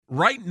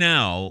right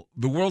now,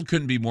 the world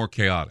couldn't be more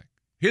chaotic.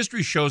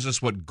 History shows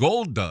us what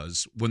gold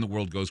does when the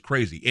world goes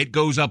crazy. It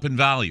goes up in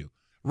value.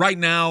 Right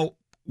now,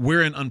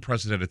 we're in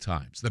unprecedented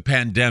times. The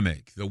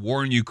pandemic, the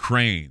war in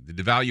Ukraine, the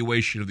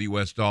devaluation of the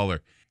U.S.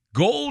 dollar.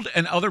 Gold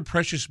and other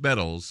precious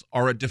metals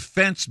are a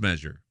defense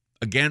measure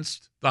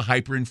against the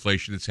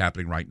hyperinflation that's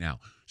happening right now.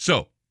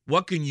 So,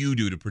 what can you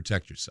do to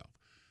protect yourself?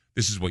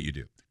 This is what you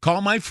do. Call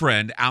my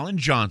friend Alan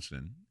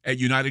Johnson at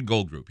United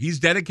Gold Group. He's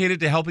dedicated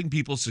to helping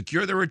people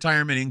secure their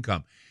retirement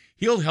income.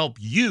 He'll help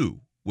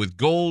you with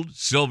gold,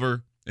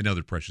 silver, and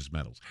other precious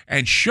metals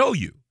and show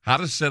you how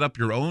to set up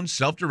your own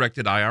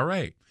self-directed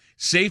IRA.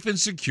 Safe and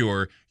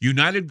secure,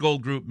 United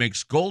Gold Group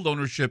makes gold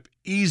ownership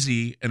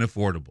easy and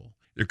affordable.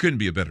 There couldn't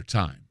be a better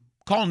time.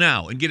 Call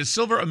now and get a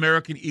Silver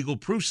American Eagle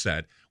proof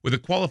set with a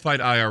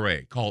qualified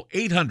IRA. Call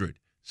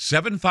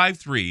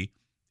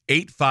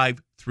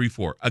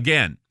 800-753-8534.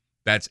 Again,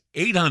 that's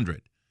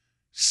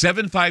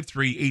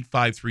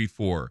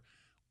 800-753-8534.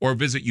 Or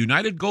visit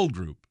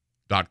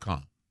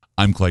UnitedGoldGroup.com.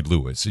 I'm Clyde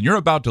Lewis, and you're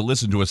about to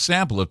listen to a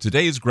sample of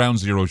today's Ground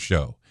Zero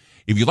show.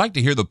 If you'd like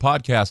to hear the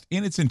podcast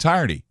in its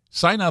entirety,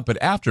 sign up at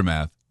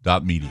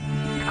aftermath.media.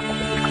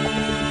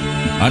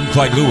 I'm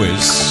Clyde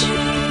Lewis,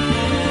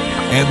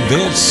 and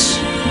this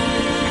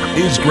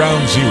is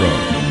Ground Zero.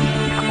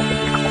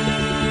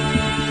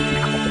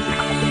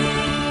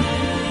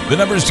 The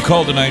numbers to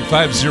call tonight,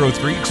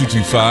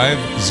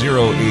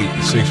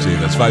 503-225-0860.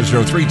 That's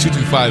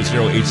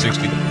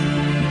 503-225-0860.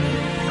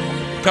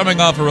 Coming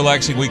off a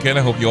relaxing weekend.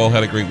 I hope you all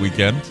had a great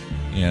weekend.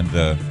 And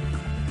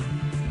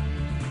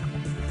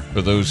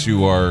for those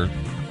who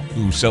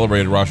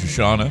celebrated Rosh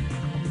Hashanah,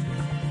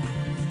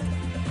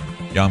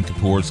 Yom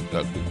Kippur,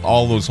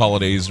 all those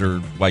holidays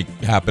are like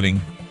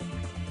happening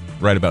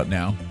right about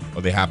now,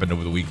 or they happened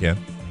over the weekend.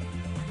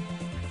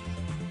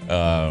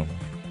 And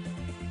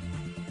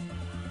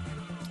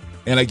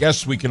I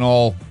guess we can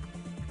all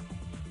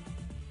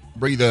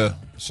breathe a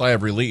sigh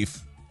of relief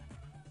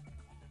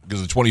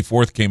because the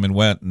 24th came and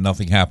went and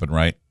nothing happened,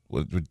 right?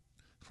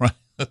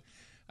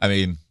 I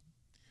mean,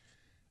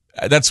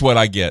 that's what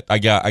I get. I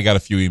got a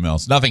few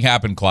emails. Nothing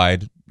happened,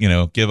 Clyde.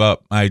 Give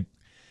up.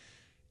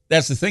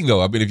 That's the thing,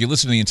 though. I mean, if you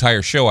listen to the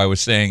entire show, I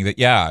was saying that,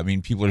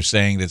 people are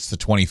saying that it's the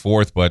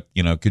 24th, but,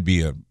 it could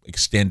be an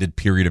extended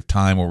period of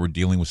time where we're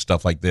dealing with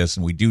stuff like this,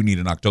 and we do need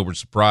an October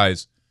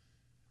surprise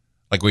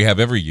like we have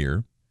every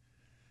year.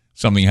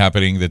 Something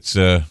happening that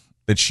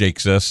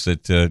shakes us,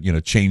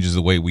 that, changes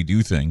the way we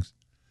do things.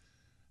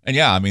 And,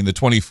 the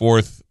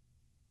 24th,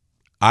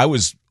 I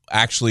was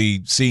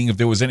actually seeing if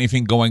there was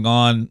anything going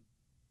on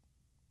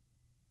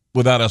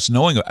without us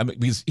knowing.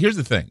 Because here's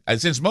the thing.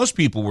 Since most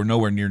people were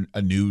nowhere near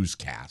a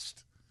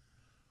newscast,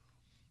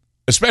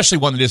 especially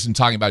one that isn't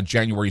talking about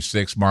January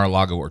 6th,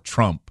 Mar-a-Lago, or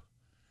Trump,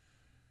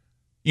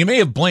 you may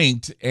have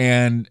blinked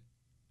and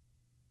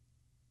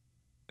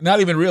not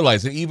even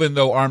realize that even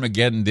though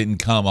Armageddon didn't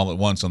come all at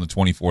once on the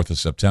 24th of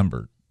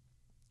September,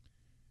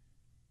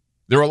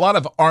 there were a lot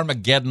of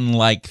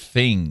Armageddon-like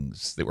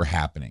things that were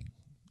happening.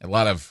 A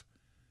lot of,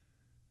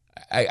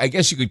 I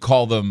guess you could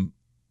call them,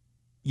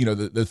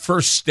 the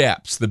first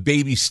steps, the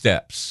baby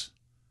steps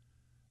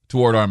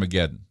toward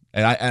Armageddon.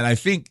 And I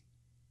think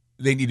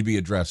they need to be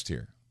addressed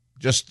here,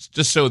 just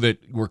so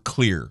that we're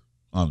clear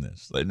on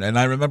this. And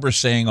I remember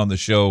saying on the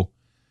show,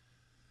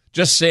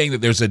 just saying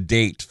that there's a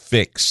date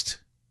fixed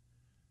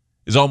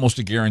is almost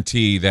a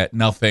guarantee that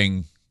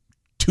nothing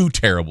too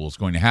terrible is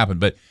going to happen.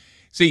 But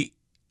see,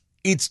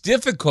 it's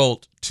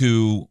difficult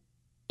to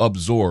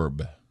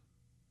absorb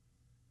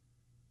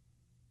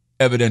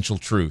evidential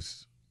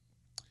truth.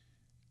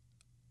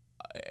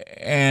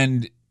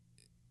 And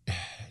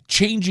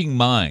changing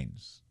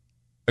minds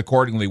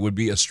accordingly would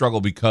be a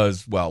struggle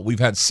because, we've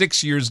had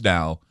 6 years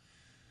now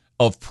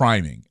of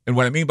priming. And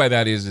what I mean by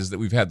that is that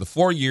we've had the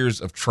 4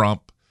 years of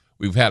Trump.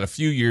 We've had a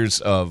few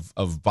years of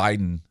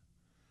Biden.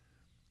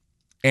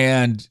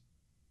 And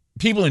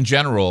people in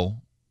general,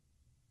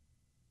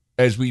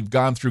 as we've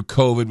gone through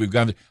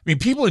COVID,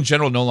 people in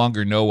general no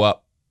longer know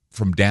up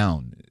from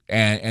down.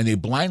 And they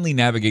blindly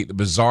navigate the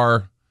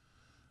bizarro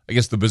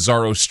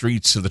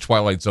streets of the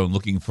Twilight Zone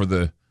looking for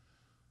the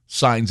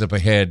signs up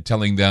ahead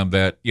telling them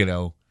that,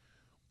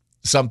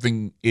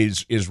 something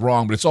is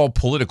wrong. But it's all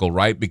political,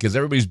 right? Because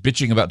everybody's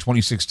bitching about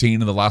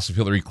 2016 and the loss of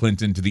Hillary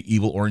Clinton to the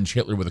evil orange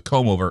Hitler with a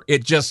comb over.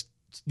 It just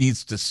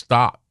needs to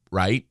stop,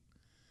 right?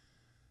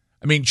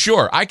 I mean,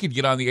 sure, I could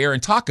get on the air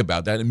and talk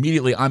about that.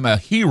 Immediately, I'm a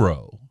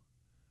hero.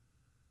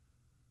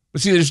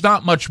 But see, there's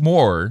not much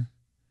more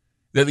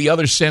that the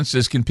other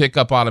senses can pick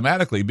up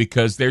automatically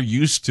because they're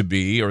used to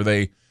be, or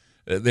they're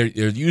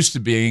used to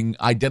being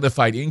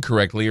identified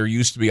incorrectly, or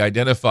used to be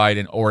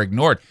identified or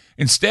ignored.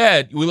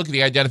 Instead, we look at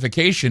the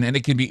identification, and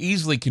it can be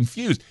easily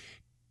confused.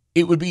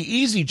 It would be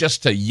easy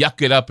just to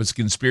yuck it up as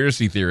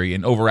conspiracy theory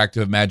and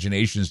overactive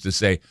imaginations to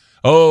say,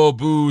 oh,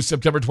 boo,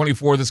 September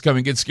 24th is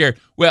coming, get scared.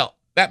 Well,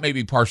 that may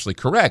be partially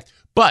correct,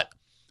 but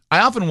I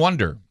often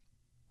wonder,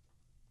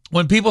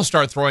 when people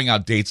start throwing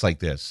out dates like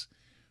this,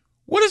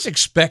 what is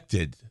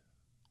expected?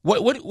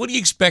 What do you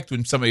expect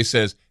when somebody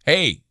says,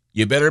 hey,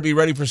 You better be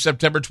ready for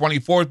September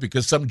 24th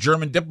because some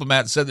German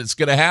diplomat said it's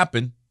going to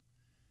happen.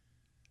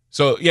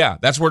 So, yeah,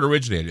 that's where it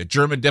originated, a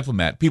German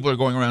diplomat. People are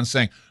going around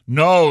saying,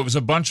 no, it was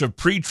a bunch of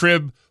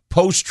pre-trib,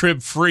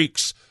 post-trib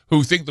freaks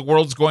who think the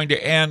world's going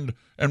to end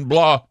and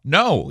blah.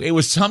 No, it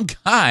was some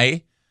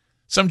guy,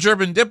 some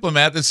German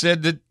diplomat that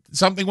said that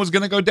something was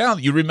going to go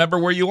down. You remember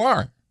where you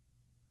are.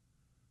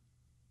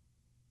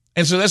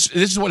 And so this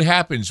is what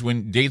happens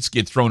when dates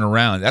get thrown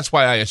around. That's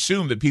why I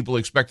assume that people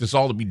expect us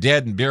all to be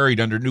dead and buried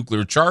under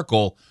nuclear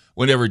charcoal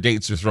whenever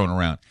dates are thrown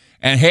around.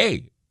 And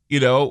hey, you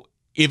know,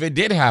 if it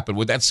did happen,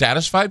 would that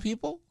satisfy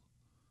people?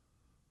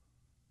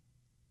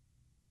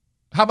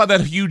 How about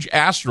that huge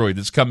asteroid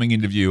that's coming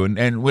into view?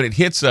 And when it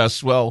hits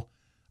us, well,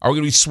 are we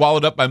going to be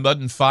swallowed up by mud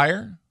and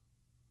fire?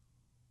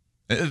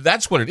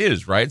 That's what it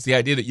is, right? It's the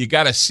idea that you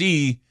got to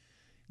see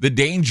the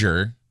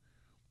danger.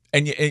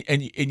 And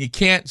you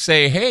can't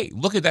say, hey,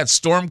 look at that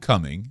storm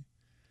coming,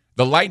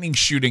 the lightning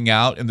shooting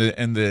out, and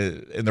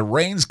the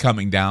rain's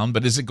coming down.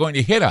 But is it going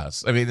to hit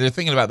us? I mean, they're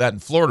thinking about that in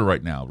Florida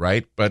right now,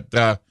 right?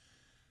 But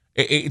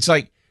it's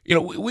like, you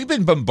know, we've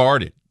been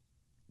bombarded,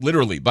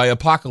 literally, by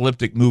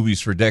apocalyptic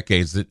movies for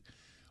decades. That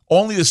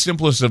only the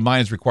simplest of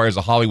minds requires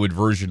a Hollywood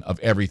version of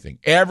everything.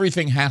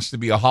 Everything has to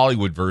be a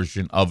Hollywood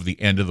version of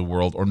the end of the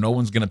world, or no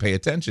one's going to pay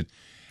attention.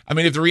 I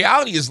mean, if the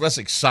reality is less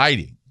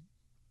exciting.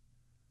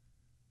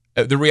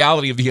 The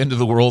reality of the end of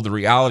the world, the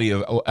reality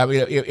of, I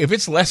mean, if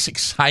it's less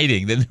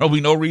exciting, then there'll be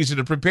no reason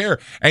to prepare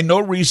and no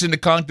reason to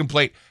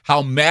contemplate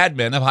how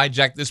madmen have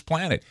hijacked this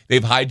planet.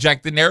 They've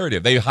hijacked the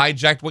narrative. They've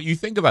hijacked what you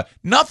think about.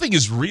 Nothing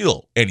is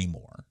real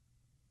anymore.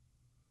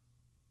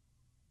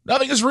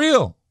 Nothing is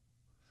real.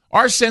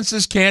 Our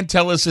senses can't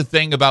tell us a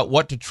thing about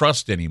what to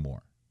trust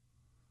anymore.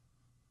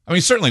 I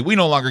mean, certainly we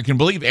no longer can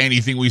believe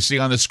anything we see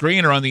on the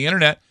screen or on the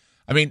internet.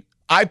 I mean,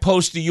 I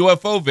post a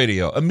UFO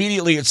video.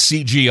 Immediately it's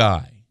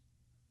CGI.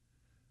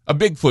 A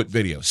Bigfoot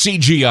video,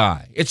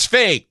 CGI. It's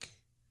fake.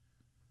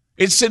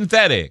 It's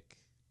synthetic.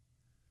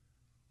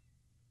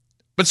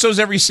 But so is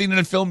every scene in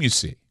a film you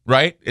see,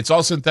 right? It's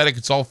all synthetic.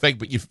 It's all fake,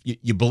 but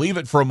you believe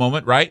it for a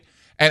moment, right?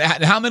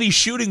 And how many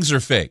shootings are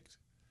faked?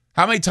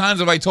 How many times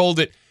have I told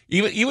it,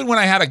 even when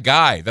I had a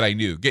guy that I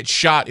knew get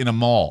shot in a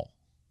mall,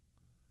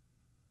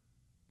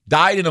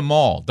 died in a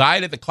mall,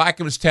 died at the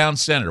Clackamas Town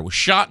Center, was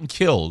shot and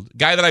killed,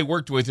 guy that I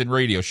worked with in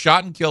radio,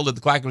 shot and killed at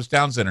the Clackamas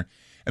Town Center.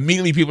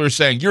 Immediately people are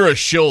saying, you're a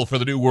shill for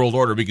the New World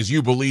Order because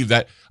you believe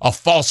that a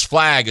false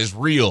flag is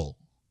real.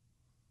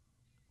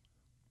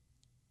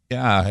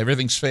 Yeah,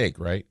 everything's fake,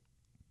 right?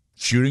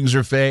 Shootings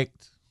are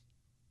faked.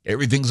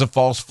 Everything's a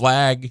false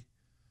flag.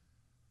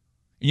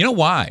 You know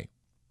why?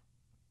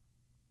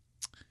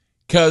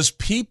 Because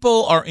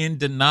people are in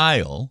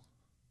denial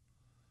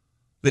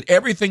that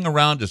everything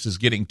around us is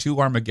getting too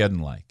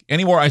Armageddon-like.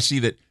 Anywhere I see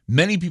that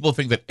many people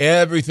think that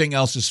everything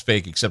else is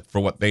fake except for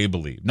what they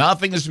believe.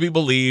 Nothing is to be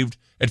believed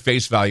at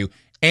face value.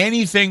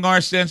 Anything our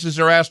senses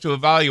are asked to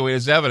evaluate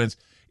as evidence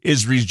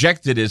is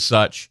rejected as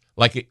such,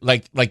 like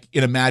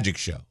in a magic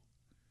show.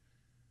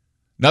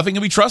 Nothing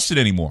can be trusted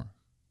anymore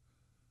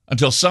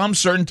until some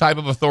certain type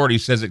of authority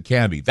says it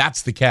can be.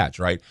 That's the catch,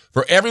 right?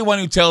 For everyone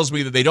who tells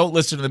me that they don't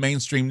listen to the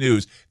mainstream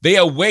news, they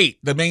await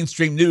the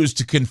mainstream news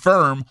to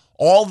confirm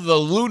all the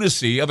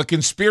lunacy of a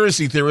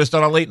conspiracy theorist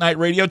on a late-night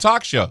radio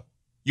talk show.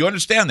 You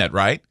understand that,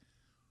 right?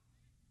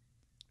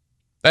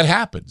 That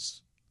happens.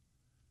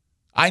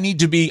 I need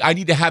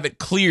to have it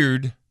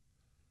cleared.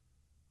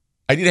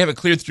 I need to have it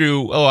cleared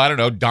through, I don't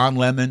know, Don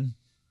Lemon,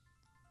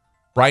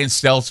 Brian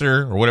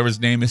Stelter, or whatever his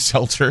name is,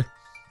 Seltzer.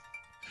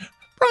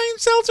 Brian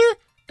Seltzer?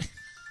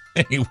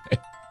 Anyway.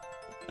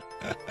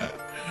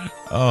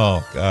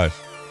 Oh, gosh.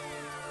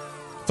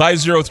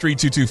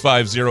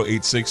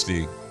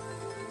 503-225-0860.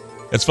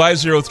 That's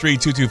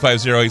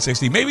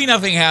 503-225-0860. Maybe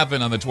nothing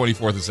happened on the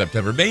 24th of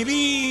September.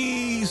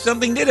 Maybe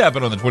something did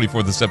happen on the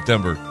 24th of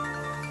September.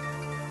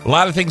 A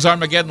lot of things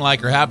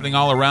Armageddon-like are happening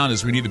all around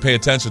us. We need to pay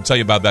attention. I'll tell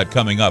you about that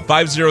coming up.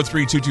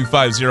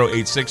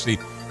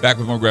 503-225-0860. Back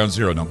with more Ground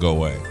Zero. Don't go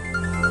away.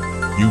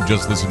 You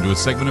just listened to a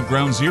segment of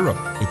Ground Zero.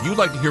 If you'd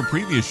like to hear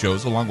previous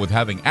shows along with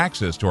having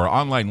access to our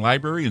online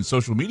library and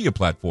social media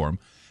platform,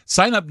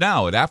 sign up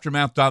now at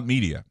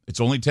aftermath.media. It's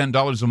only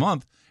 $10 a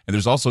month, and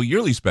there's also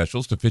yearly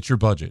specials to fit your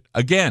budget.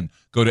 Again,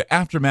 go to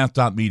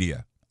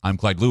aftermath.media. I'm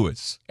Clyde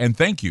Lewis, and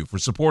thank you for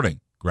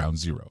supporting Ground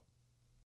Zero.